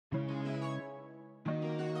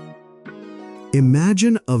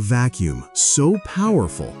Imagine a vacuum so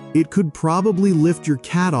powerful it could probably lift your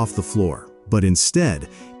cat off the floor, but instead,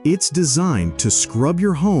 it's designed to scrub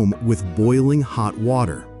your home with boiling hot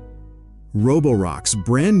water. Roborock's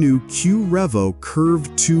brand new Qrevo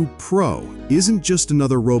Curv 2 Pro isn't just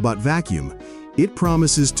another robot vacuum. It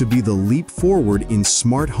promises to be the leap forward in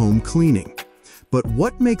smart home cleaning. But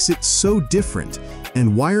what makes it so different,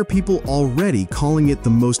 and why are people already calling it the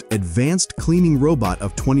most advanced cleaning robot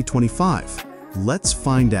of 2025? Let's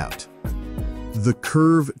find out. The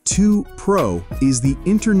Curv 2 Pro is the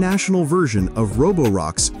international version of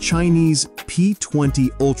Roborock's Chinese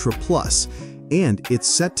P20 Ultra Plus, and it's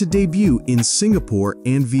set to debut in Singapore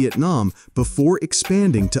and Vietnam before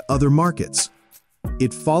expanding to other markets.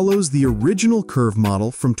 It follows the original Curv model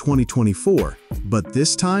from 2024, but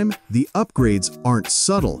this time, the upgrades aren't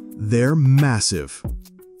subtle, they're massive.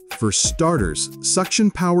 For starters,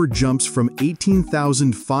 suction power jumps from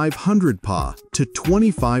 18,500 Pa to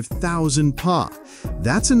 25,000 Pa.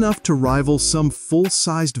 That's enough to rival some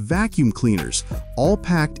full-sized vacuum cleaners, all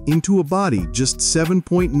packed into a body just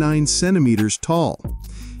 7.9 centimeters tall.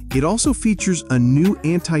 It also features a new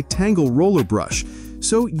anti-tangle roller brush,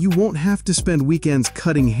 so you won't have to spend weekends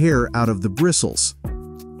cutting hair out of the bristles.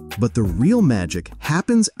 But the real magic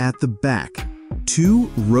happens at the back. 2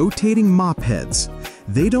 rotating mop heads.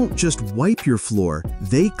 They don't just wipe your floor,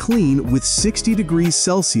 they clean with 60 degrees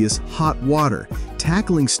Celsius hot water,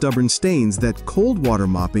 tackling stubborn stains that cold water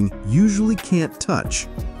mopping usually can't touch.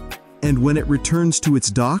 And when it returns to its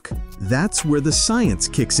dock, that's where the science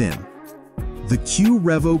kicks in. The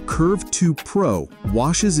Qrevo Curv 2 Pro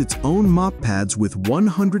washes its own mop pads with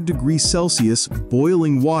 100 degrees Celsius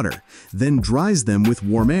boiling water, then dries them with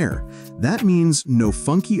warm air. That means no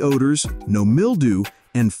funky odors, no mildew,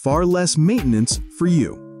 and far less maintenance for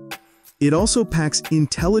you. It also packs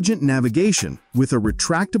intelligent navigation with a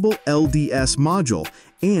retractable LDS module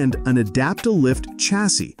and an Adapt-A-Lift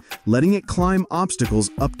chassis, letting it climb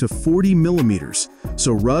obstacles up to 40 millimeters,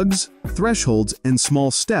 so rugs, thresholds, and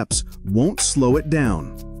small steps won't slow it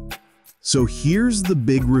down. So here's the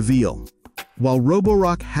big reveal. While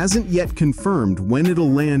Roborock hasn't yet confirmed when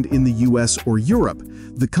it'll land in the US or Europe,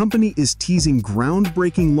 the company is teasing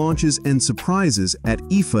groundbreaking launches and surprises at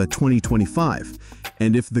IFA 2025.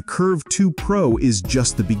 And if the Curv 2 Pro is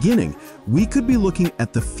just the beginning, we could be looking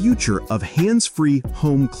at the future of hands-free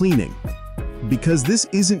home cleaning. Because this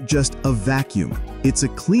isn't just a vacuum, it's a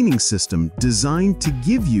cleaning system designed to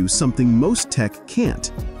give you something most tech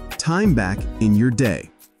can't: time back in your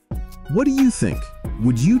day. What do you think?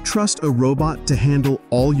 Would you trust a robot to handle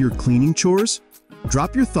all your cleaning chores?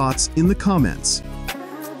 Drop your thoughts in the comments.